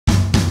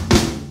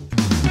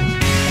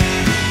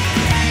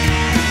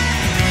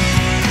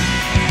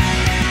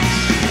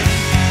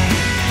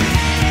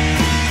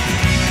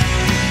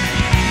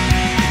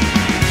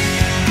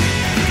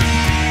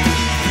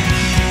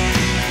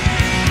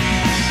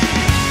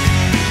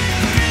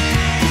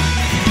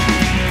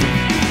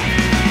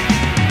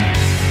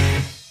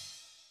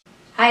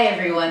Hi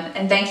everyone,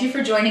 and thank you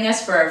for joining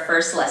us for our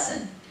first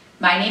lesson.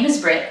 My name is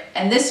Britt,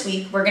 and this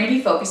week we're going to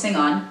be focusing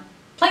on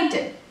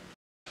plankton.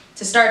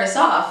 To start us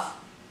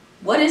off,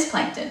 what is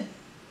plankton?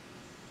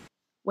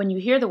 When you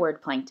hear the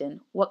word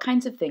plankton, what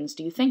kinds of things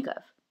do you think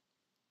of?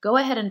 Go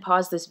ahead and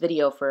pause this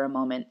video for a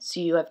moment so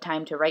you have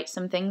time to write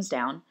some things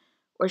down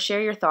or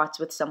share your thoughts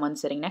with someone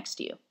sitting next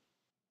to you.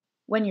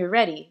 When you're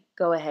ready,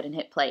 go ahead and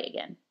hit play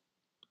again.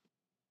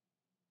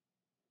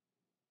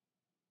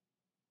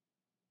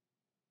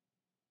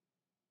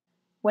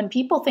 When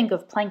people think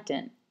of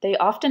plankton, they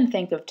often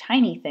think of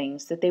tiny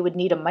things that they would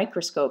need a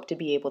microscope to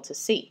be able to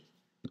see.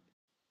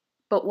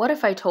 But what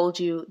if I told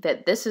you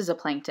that this is a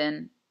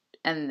plankton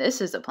and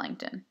this is a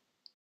plankton?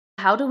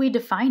 How do we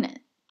define it?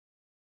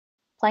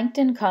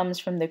 Plankton comes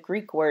from the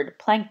Greek word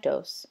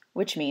planktos,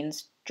 which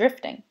means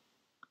drifting.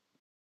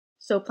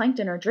 So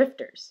plankton are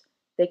drifters.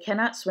 They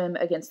cannot swim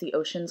against the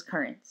ocean's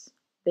currents.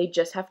 They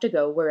just have to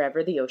go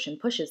wherever the ocean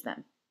pushes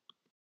them.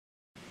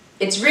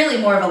 It's really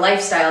more of a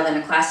lifestyle than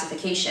a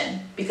classification,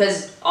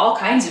 because all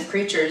kinds of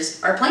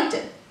creatures are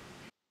plankton.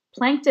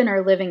 Plankton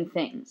are living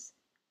things.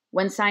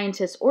 When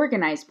scientists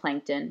organize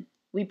plankton,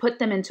 we put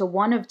them into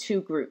one of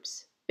two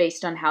groups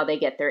based on how they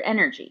get their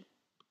energy.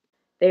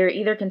 They are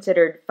either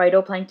considered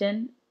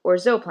phytoplankton or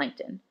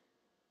zooplankton.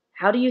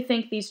 How do you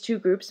think these two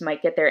groups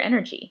might get their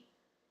energy?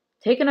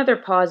 Take another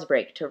pause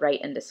break to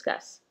write and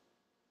discuss.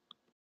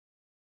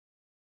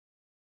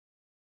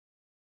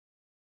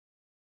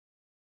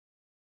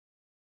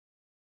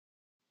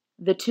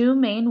 The two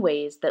main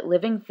ways that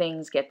living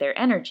things get their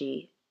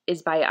energy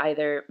is by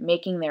either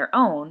making their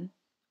own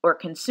or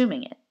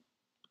consuming it.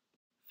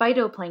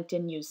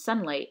 Phytoplankton use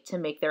sunlight to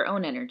make their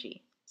own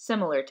energy,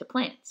 similar to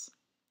plants.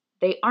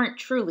 They aren't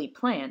truly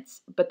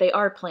plants, but they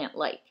are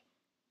plant-like.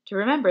 To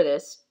remember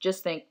this,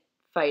 just think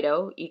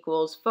phyto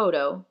equals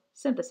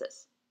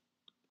photosynthesis.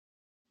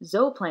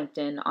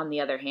 Zooplankton, on the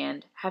other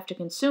hand, have to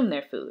consume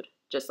their food,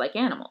 just like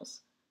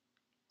animals.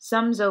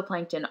 Some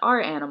zooplankton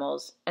are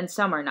animals, and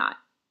some are not.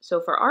 So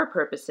for our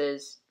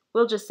purposes,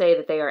 we'll just say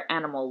that they are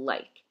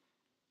animal-like.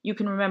 You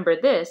can remember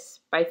this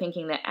by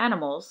thinking that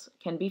animals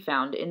can be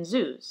found in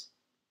zoos.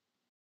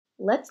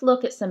 Let's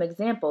look at some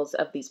examples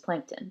of these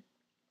plankton.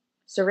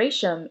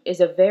 Serratium is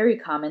a very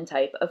common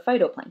type of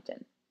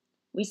phytoplankton.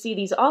 We see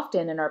these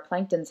often in our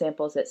plankton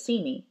samples at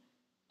CME,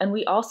 and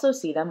we also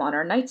see them on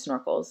our night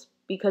snorkels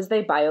because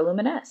they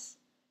bioluminesce.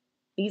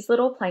 These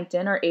little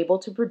plankton are able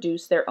to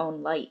produce their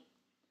own light.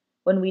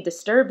 When we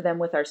disturb them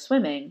with our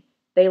swimming,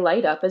 they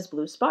light up as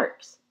blue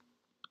sparks.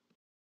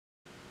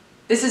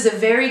 This is a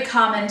very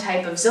common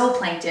type of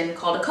zooplankton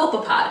called a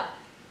copepod.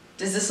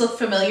 Does this look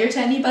familiar to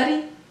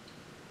anybody?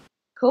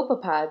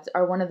 Copepods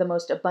are one of the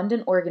most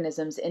abundant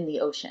organisms in the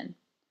ocean.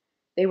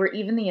 They were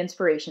even the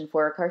inspiration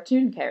for a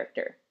cartoon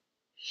character,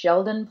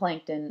 Sheldon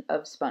Plankton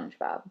of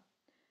SpongeBob.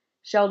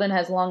 Sheldon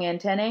has long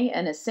antennae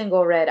and a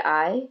single red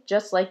eye,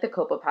 just like the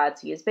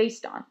copepods he is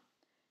based on.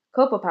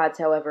 Copepods,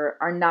 however,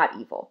 are not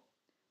evil.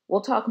 We'll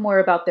talk more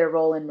about their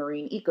role in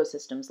marine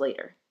ecosystems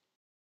later.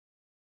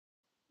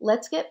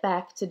 Let's get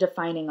back to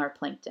defining our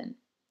plankton.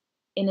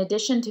 In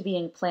addition to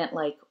being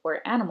plant-like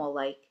or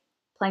animal-like,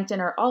 plankton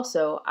are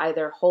also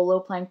either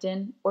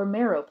holoplankton or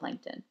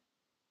meroplankton.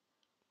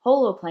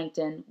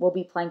 Holoplankton will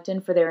be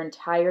plankton for their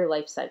entire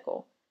life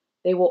cycle.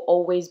 They will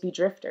always be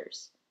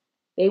drifters.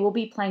 They will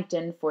be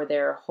plankton for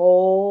their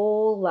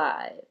whole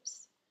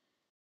lives.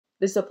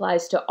 This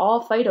applies to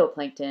all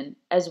phytoplankton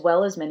as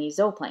well as many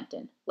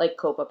zooplankton, like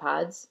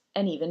copepods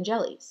and even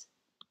jellies.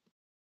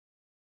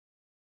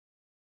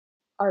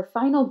 Our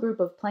final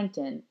group of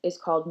plankton is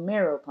called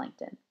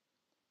meroplankton.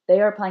 They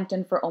are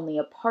plankton for only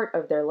a part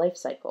of their life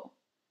cycle.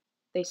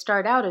 They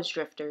start out as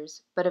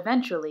drifters, but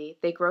eventually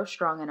they grow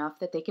strong enough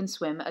that they can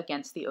swim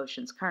against the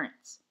ocean's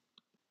currents.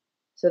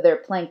 So they're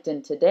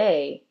plankton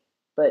today,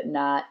 but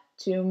not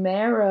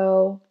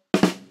tomorrow.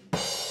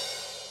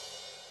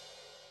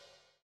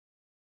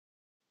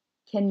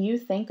 Can you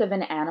think of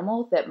an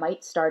animal that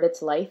might start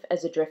its life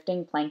as a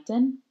drifting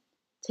plankton?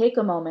 Take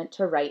a moment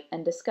to write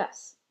and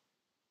discuss.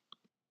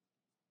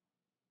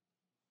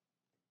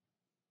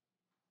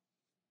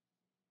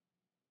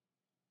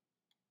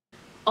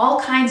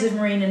 All kinds of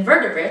marine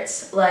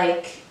invertebrates,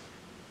 like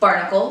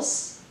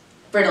barnacles,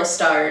 brittle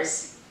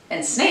stars,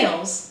 and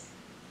snails,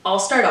 all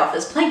start off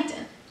as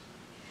plankton.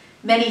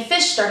 Many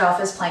fish start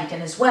off as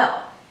plankton as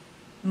well.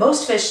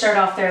 Most fish start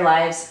off their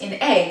lives in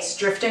eggs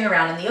drifting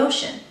around in the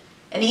ocean.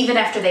 And even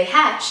after they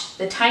hatch,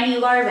 the tiny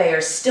larvae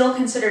are still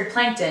considered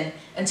plankton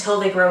until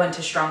they grow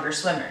into stronger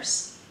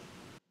swimmers.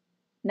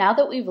 Now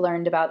that we've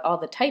learned about all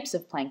the types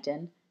of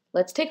plankton,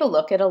 let's take a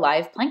look at a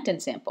live plankton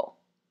sample.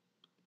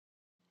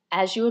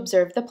 As you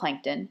observe the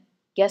plankton,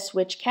 guess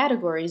which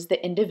categories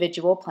the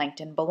individual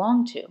plankton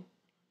belong to.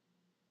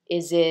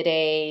 Is it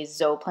a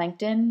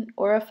zooplankton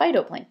or a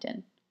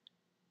phytoplankton?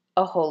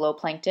 A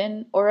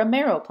holoplankton or a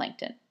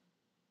meroplankton?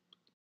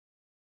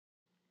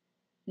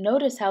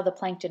 Notice how the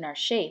plankton are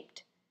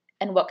shaped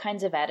and what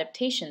kinds of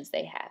adaptations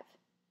they have.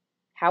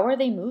 How are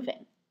they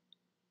moving?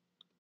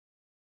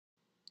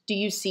 Do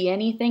you see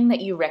anything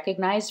that you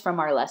recognize from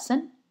our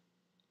lesson?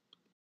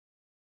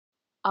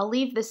 I'll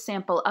leave this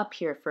sample up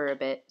here for a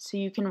bit so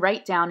you can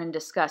write down and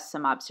discuss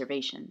some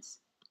observations.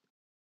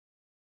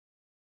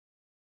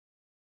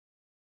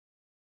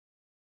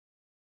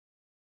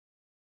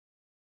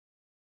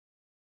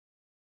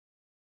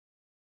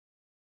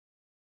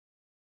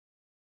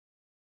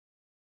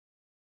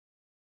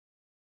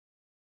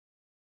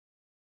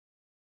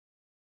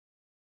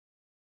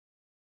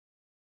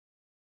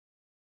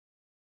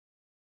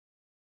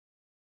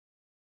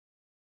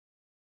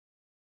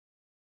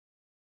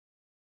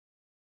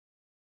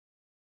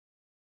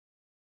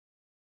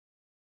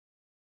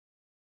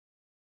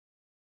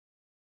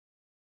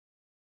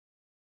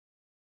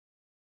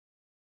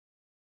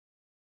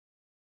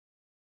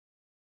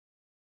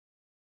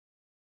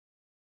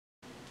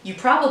 You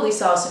probably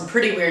saw some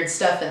pretty weird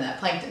stuff in that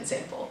plankton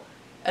sample.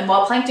 And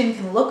while plankton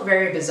can look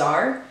very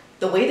bizarre,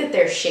 the way that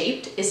they're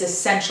shaped is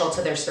essential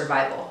to their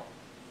survival.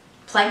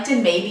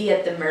 Plankton may be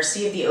at the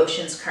mercy of the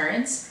ocean's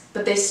currents,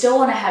 but they still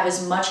want to have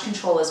as much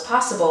control as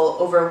possible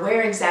over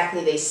where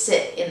exactly they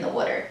sit in the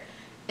water,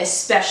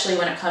 especially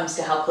when it comes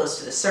to how close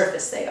to the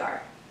surface they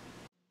are.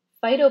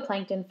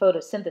 Phytoplankton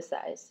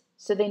photosynthesize,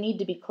 so they need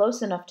to be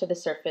close enough to the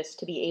surface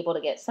to be able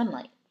to get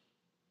sunlight.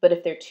 But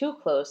if they're too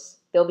close,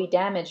 they'll be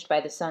damaged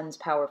by the sun's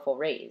powerful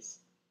rays.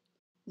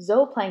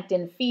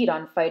 Zooplankton feed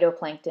on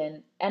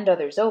phytoplankton and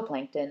other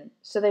zooplankton,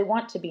 so they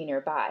want to be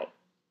nearby.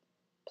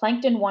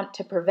 Plankton want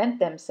to prevent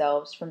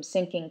themselves from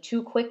sinking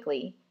too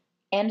quickly,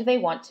 and they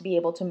want to be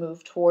able to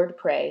move toward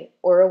prey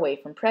or away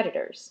from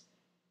predators.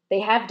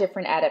 They have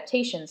different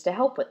adaptations to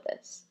help with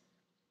this.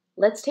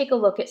 Let's take a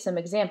look at some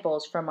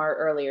examples from our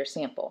earlier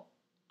sample.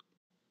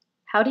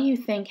 How do you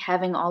think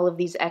having all of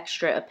these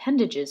extra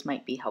appendages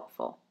might be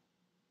helpful?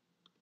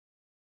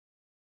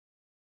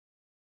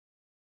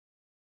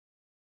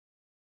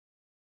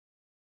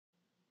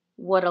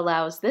 What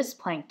allows this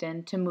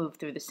plankton to move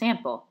through the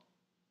sample?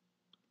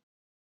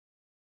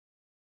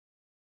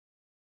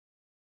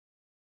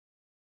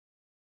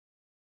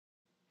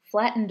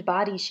 Flattened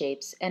body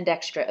shapes and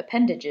extra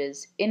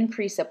appendages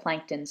increase a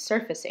plankton's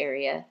surface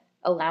area,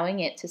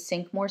 allowing it to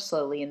sink more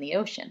slowly in the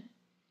ocean.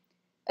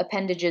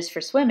 Appendages for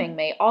swimming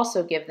may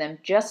also give them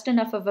just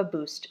enough of a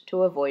boost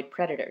to avoid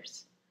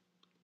predators.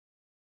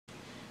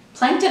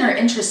 Plankton are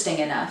interesting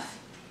enough,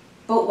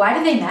 but why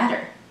do they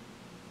matter?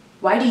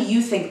 Why do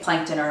you think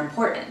plankton are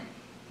important?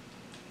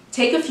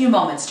 Take a few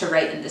moments to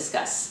write and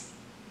discuss.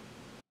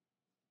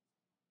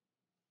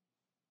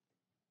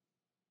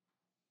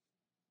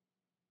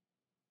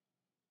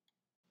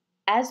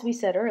 As we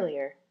said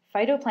earlier,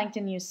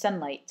 phytoplankton use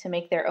sunlight to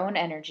make their own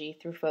energy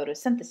through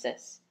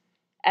photosynthesis.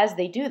 As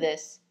they do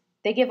this,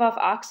 they give off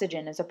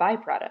oxygen as a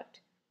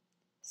byproduct.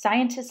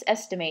 Scientists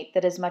estimate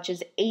that as much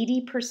as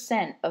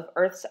 80% of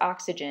Earth's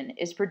oxygen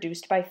is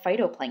produced by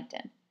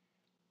phytoplankton.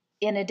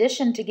 In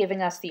addition to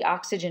giving us the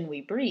oxygen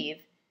we breathe,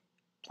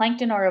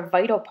 plankton are a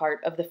vital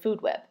part of the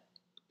food web.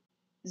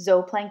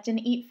 Zooplankton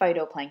eat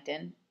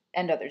phytoplankton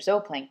and other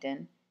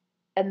zooplankton,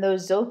 and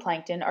those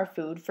zooplankton are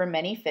food for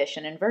many fish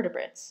and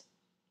invertebrates,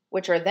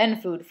 which are then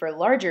food for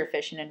larger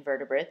fish and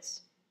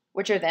invertebrates,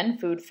 which are then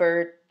food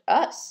for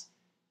us.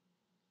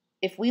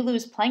 If we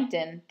lose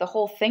plankton, the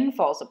whole thing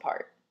falls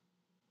apart.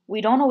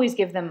 We don't always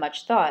give them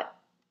much thought,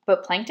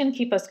 but plankton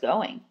keep us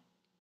going.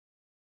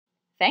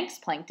 Thanks,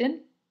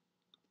 plankton.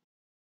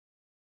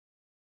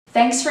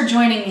 Thanks for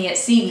joining me at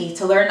CME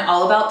to learn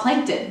all about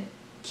plankton.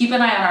 Keep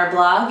an eye on our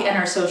blog and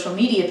our social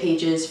media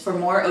pages for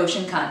more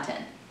ocean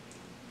content.